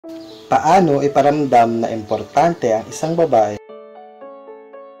Paano iparamdam na importante ang isang babae?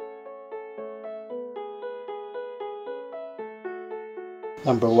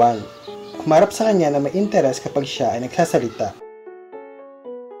 Number 1. Humarap sa kanya na may interes kapag siya ay nagsasalita.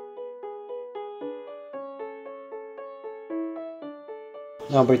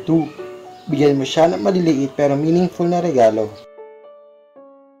 Number 2. Bigyan mo siya ng maliliit pero meaningful na regalo.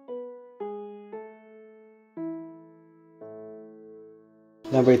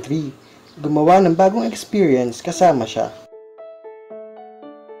 Number 3. Gumawa ng bagong experience kasama siya.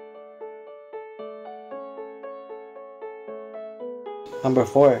 Number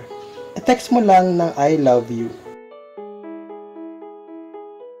 4. I-text mo lang ng I love you.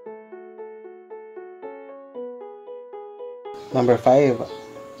 Number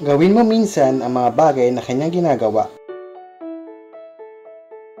 5. Gawin mo minsan ang mga bagay na kanyang ginagawa.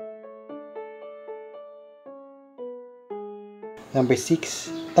 Number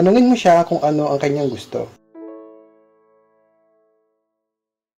 6. Tanungin mo siya kung ano ang kanyang gusto.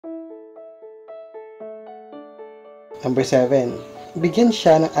 Number 7. Bigyan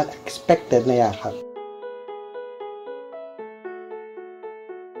siya ng unexpected na yakap.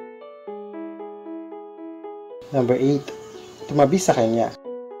 Number 8. Tumabi sa kanya.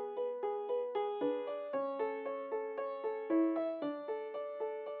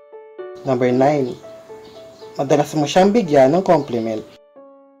 Number 9. Madalas mo siyang bigyan ng compliment.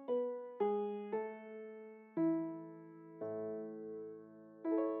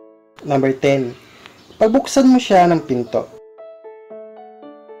 Number 10. Pagbuksan mo siya ng pinto.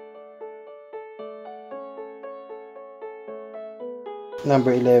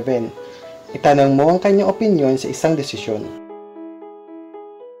 Number 11. Itanong mo ang kanyang opinyon sa isang desisyon.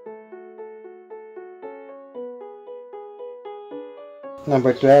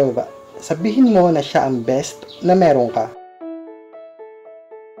 Number 12. Sabihin mo na siya ang best na meron ka.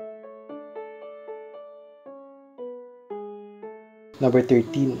 Number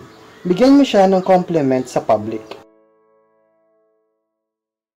 13. Bigyan mo siya ng compliment sa public.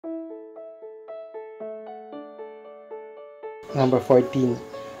 Number 14.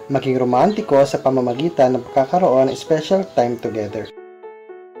 Maging romantiko sa pamamagitan ng pagkakaroon ng special time together.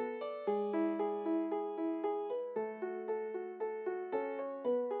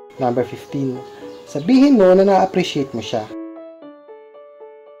 Number 15. Sabihin mo na na-appreciate mo siya.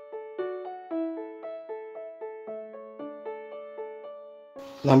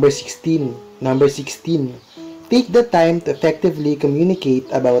 Number 16. Take the time to effectively communicate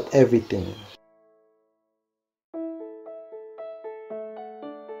about everything.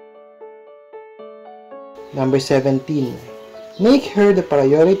 Number 17. Make her the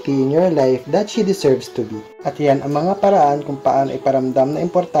priority in your life that she deserves to be. At yan ang mga paraan kung paano iparamdam na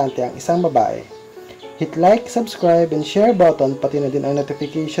importante ang isang babae. Hit like, subscribe, and share button pati na din ang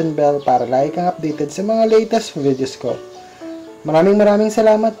notification bell para lagi kang updated sa mga latest videos ko. Maraming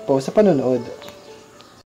salamat po sa panonood.